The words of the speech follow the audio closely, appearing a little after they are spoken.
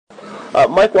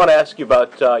Mike, want to ask you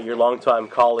about your longtime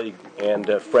colleague and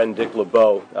friend Dick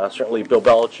LeBeau. Certainly, Bill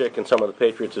Belichick and some of the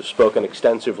Patriots have spoken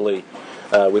extensively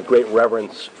with great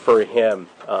reverence for him.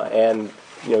 And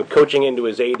coaching into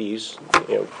his 80s,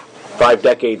 5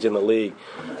 decades in the league,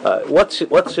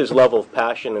 what's his level of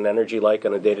passion and energy like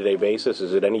on a day-to-day basis?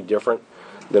 Is it any different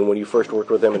than when you first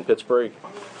worked with him in Pittsburgh?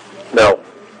 No,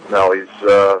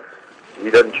 he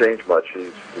doesn't change much.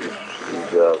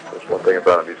 That's one thing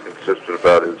about him. He's consistent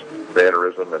about his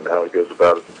mannerism and how he goes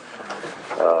about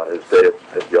his day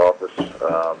at the office.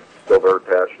 Still very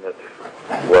passionate.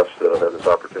 Blessed to have this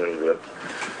opportunity to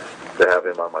have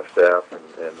him on my staff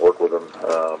and work with him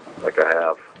like I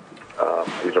have.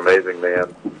 He's an amazing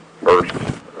man. First,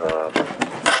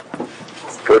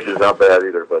 coach is not bad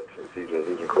either, but he's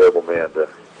an incredible man to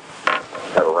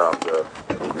have around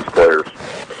these players.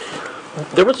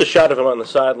 There was a shot of him on the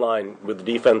sideline with the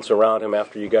defense around him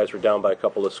after you guys were down by a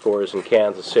couple of scores in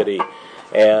Kansas City,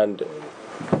 and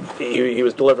he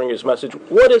was delivering his message.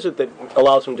 What is it that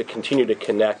allows him to continue to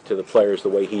connect to the players the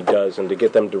way he does and to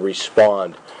get them to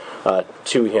respond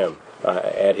to him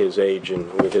at his age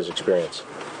and with his experience?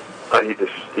 He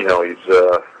just,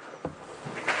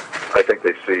 I think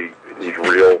they see he's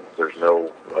real. There's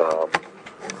no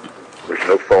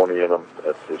phony in him.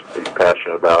 He's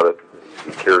passionate about it.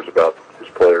 He cares about his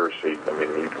players. He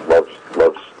loves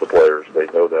the players. They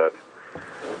know that.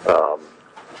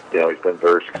 He's been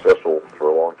very successful for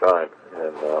a long time,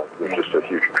 and there's just a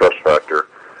huge trust factor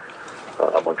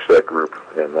amongst that group,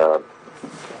 and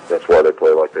that's why they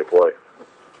play like they play.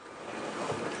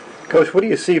 Coach, what do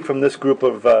you see from this group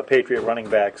of Patriot running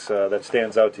backs that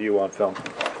stands out to you on film?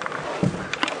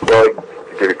 Well, they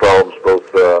give you problems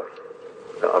both,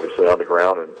 obviously, on the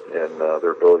ground and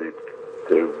their ability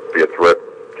to be a threat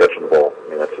catching the ball. I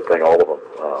mean, that's the thing, all of them.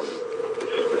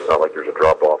 It's not like there's a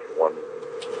drop-off one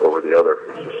over the other.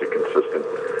 It's just a consistent,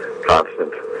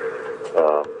 constant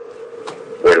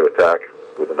way to attack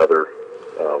with another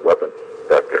weapon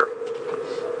back there.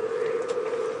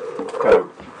 Kind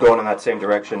of going in that same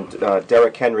direction,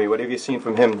 Derrick Henry, what have you seen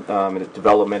from him in his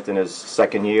development in his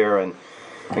second year, and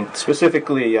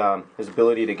specifically his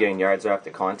ability to gain yards after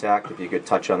contact, if you could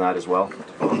touch on that as well?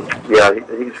 Yeah,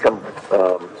 he's come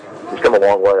a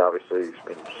long way, obviously. He's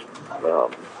been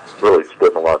really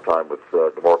splitting a lot of time with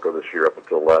DeMarco this year up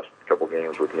until the last couple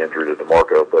games with the injury to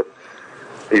DeMarco, but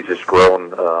he's just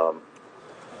grown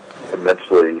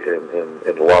immensely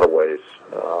in a lot of ways.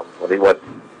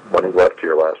 When he left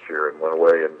here last year and went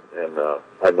away, and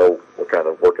I know what kind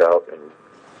of workout and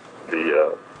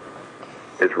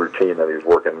his routine that he was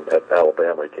working at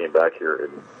Alabama. He came back here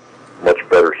in much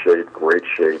better shape, great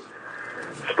shape,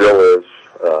 still is.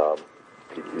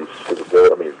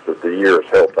 The year has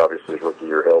helped. Obviously, his rookie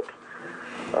year helped.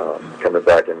 Coming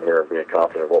back in here and being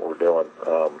confident of what we're doing.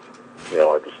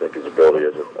 I just think his ability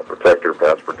as a protector,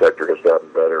 pass protector, has gotten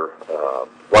better. A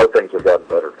lot of things have gotten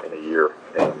better in a year,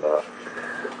 and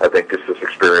I think just this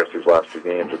experience, these last 2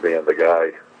 games of being the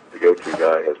go-to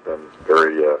guy, has been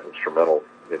very instrumental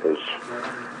in his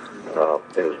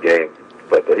game.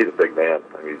 But he's a big man.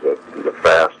 I mean, he's a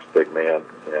fast, big man,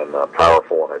 and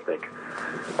powerful. And I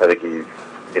think he,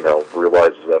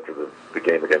 realizes after the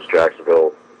game against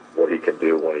Jacksonville what he can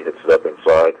do when he hits it up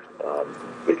inside.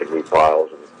 He can move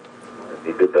piles, and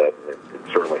he did that. And it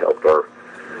certainly helped our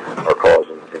cause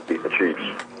in beating the Chiefs.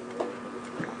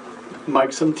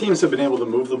 Mike, some teams have been able to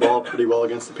move the ball pretty well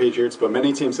against the Patriots, but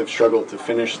many teams have struggled to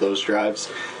finish those drives.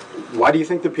 Why do you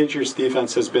think the Patriots'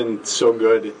 defense has been so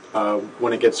good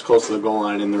when it gets close to the goal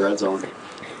line in the red zone?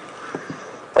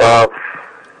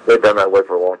 They've been that way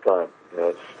for a long time.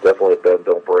 It's definitely a bend,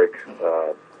 don't break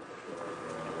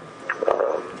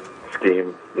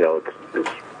scheme.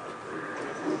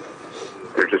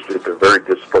 It's a very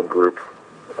disciplined group.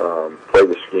 Play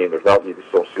the scheme. You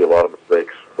just don't see a lot of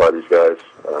mistakes by these guys.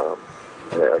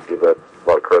 I give that a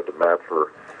lot of credit to Matt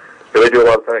for. They do a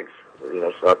lot of things.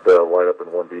 It's not line up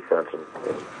in one defense and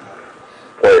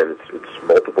play it. It's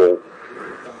multiple.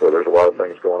 So there's a lot of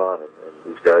things going on, and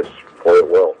these guys play it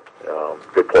well.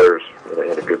 Good players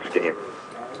in a good scheme.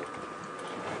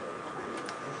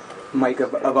 Mike,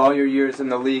 of all your years in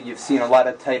the league, you've seen a lot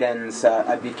of tight ends.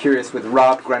 I'd be curious with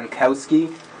Rob Gronkowski.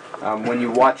 When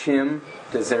you watch him,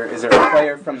 is there a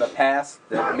player from the past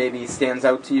that maybe stands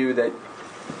out to you that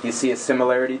you see a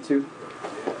similarity to?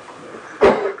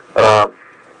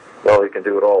 Well, he can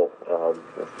do it all.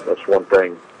 That's one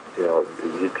thing. He'll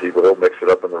mix it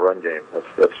up in the run game.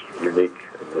 That's unique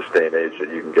in this day and age, that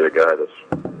you can get a guy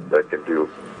that can do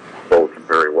both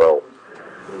very well,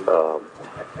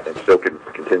 and still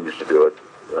continues to do it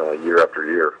year after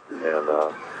year. And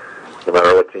no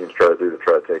matter what teams try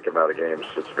to take him out of games,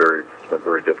 it's been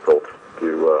very difficult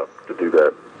to do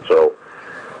that. So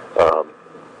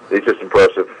he's just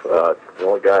impressive. The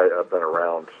only guy I've been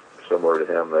around similar to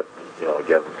him that,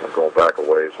 again, going back a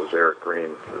ways, was Eric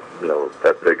Green.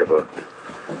 That big of a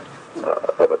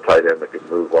tight end that could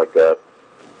move like that,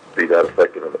 be that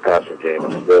effective in the passing game,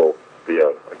 and still be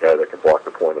a guy that can block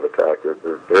the point of attack.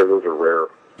 Those are rare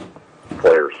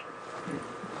players.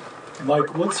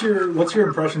 Mike, what's your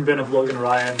impression been of Logan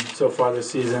Ryan so far this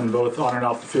season, both on and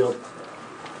off the field?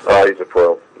 He's a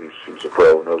pro. He's a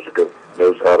pro.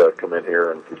 Knows how to come in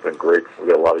here, and he's been great. We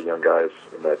got a lot of young guys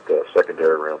in that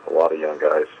secondary room. A lot of young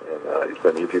guys, and he's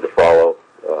been easy to follow.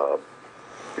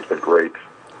 He's been great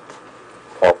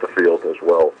off the field as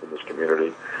well in this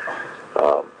community.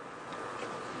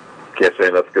 Can't say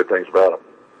enough good things about him.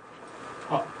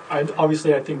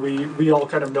 Obviously, I think we all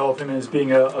kind of know of him as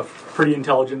being a pretty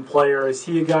intelligent player. Is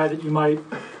he a guy that you might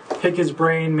pick his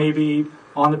brain maybe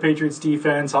on the Patriots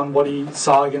defense, on what he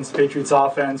saw against the Patriots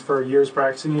offense for years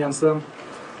practicing against them?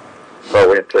 Well,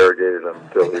 we interrogated him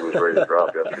until he was ready to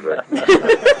drop yesterday.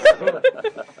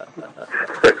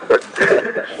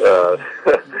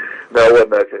 No, it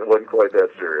wasn't quite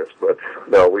that serious. But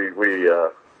no, we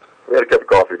had a cup of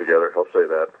coffee together. I'll say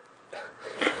that.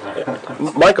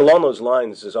 Mike, along those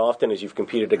lines, as often as you've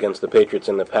competed against the Patriots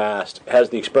in the past, has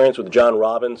the experience with John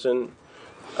Robinson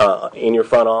in your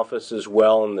front office as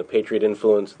well, and the Patriot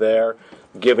influence there,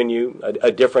 given you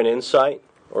a different insight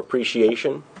or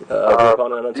appreciation of your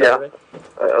opponent on Saturday?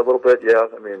 Yeah, a little bit, yeah.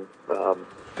 I mean,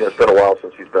 it's been a while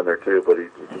since he's been there too, but he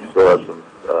still has some.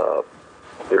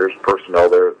 There's personnel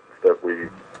there that we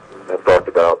have talked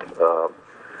about,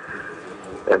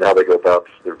 and how they go about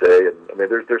their day. And I mean,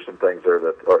 there's some things there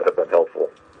that have been helpful.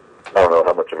 I don't know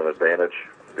how much of an advantage,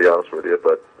 to be honest with you,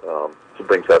 but some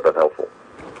things have been helpful.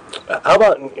 How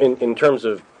about in terms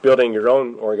of building your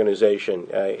own organization?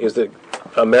 Is it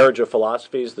a marriage of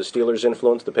philosophies? The Steelers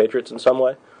influence the Patriots in some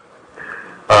way?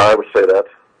 I would say that.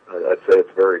 I'd say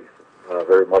it's very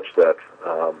much that.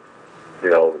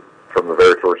 From the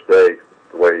very first day,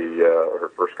 the way her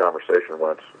first conversation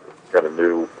went, kind of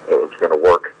knew it was going to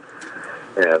work.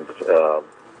 And,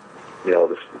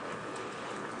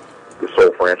 this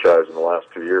whole franchise in the last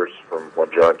 2 years, from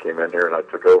when John came in here and I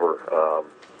took over,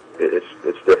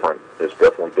 it's different. It's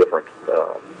definitely different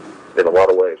in a lot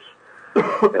of ways.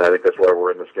 And I think that's why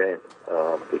we're in this game,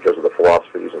 because of the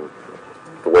philosophies and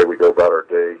the way we go about our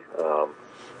day.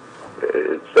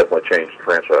 It's definitely changed the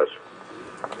franchise.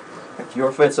 Your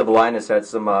offensive line has had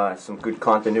some good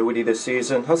continuity this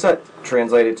season. How's that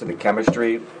translated to the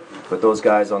chemistry with those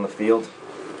guys on the field?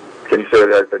 Can you say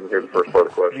that? I didn't hear the first part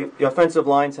of the question. The offensive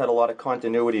line's had a lot of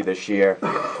continuity this year.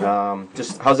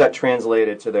 Just how's that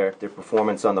translated to their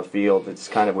performance on the field? It's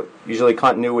kind of usually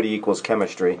continuity equals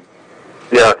chemistry.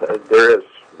 Yeah, there is.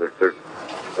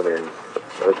 I mean,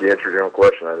 I think you answered your own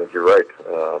question. I think you're right.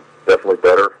 Definitely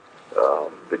better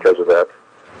because of that.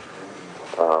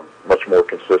 Much more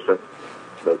consistent.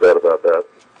 No doubt about that.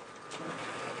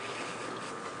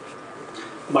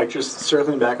 Mike, just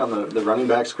circling back on the running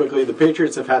backs quickly, the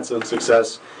Patriots have had some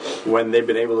success when they've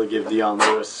been able to give Dion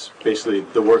Lewis basically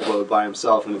the workload by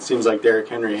himself, and it seems like Derrick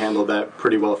Henry handled that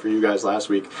pretty well for you guys last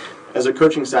week. As a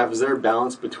coaching staff, is there a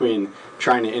balance between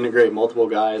trying to integrate multiple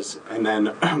guys and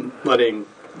then letting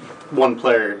one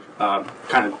player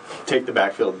kind of take the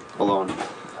backfield alone?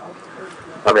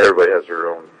 I mean, everybody has their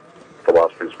own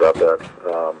philosophies about that.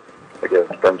 Again,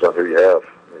 it depends on who you have.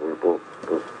 We're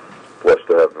blessed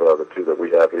to have the two that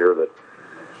we have here that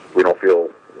we don't feel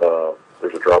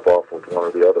there's a drop-off with one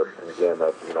or the other. And again,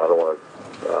 I don't want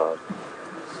to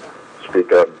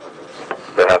speak on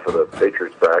behalf of the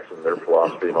Patriots backs and their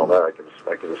philosophy and all that. I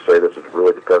can just say this: it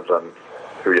really depends on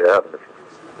who you have. And if,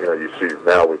 you see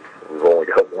now we've only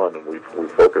got one, and we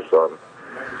focus on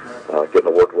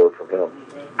getting the workload from him.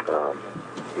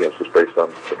 It's just based on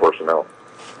the personnel.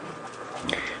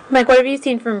 Mike, what have you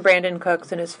seen from Brandon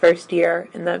Cooks in his first year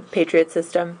in the Patriot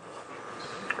system?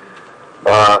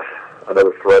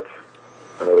 Another threat,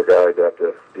 another guy to have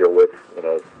to deal with in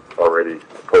a already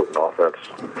potent offense.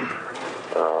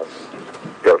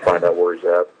 Got to find out where he's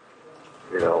at.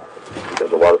 He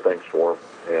does a lot of things for him,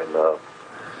 and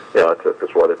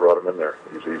that's why they brought him in there.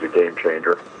 He's a game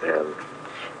changer, and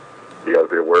you got to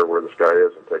be aware of where this guy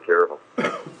is and take care of him.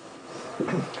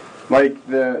 Mike,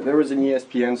 there was an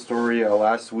ESPN story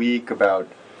last week about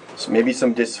maybe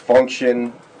some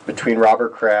dysfunction between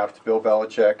Robert Kraft, Bill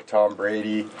Belichick, Tom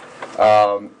Brady.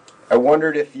 I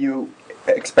wondered if you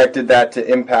expected that to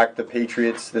impact the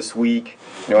Patriots this week,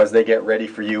 as they get ready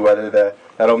for you, whether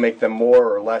that'll make them more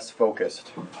or less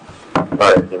focused. You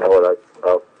know what?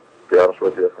 I'll be honest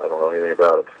with you, I don't know anything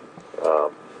about it.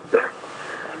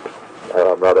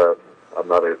 I'm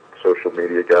not a social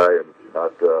media guy, and I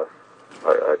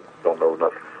don't know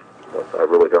enough. I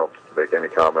really don't make any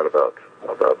comment about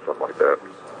something like that.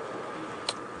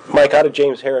 Mike, how did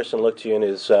James Harrison look to you in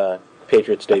his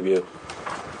Patriots debut?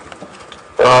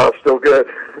 Still good.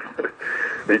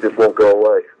 He just won't go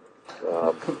away.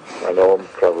 I know him.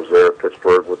 I was there at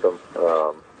Pittsburgh with him.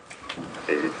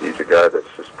 He's a guy that's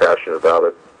just passionate about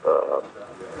it.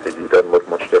 He doesn't look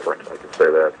much different. I can say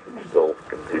that.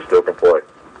 He still can play.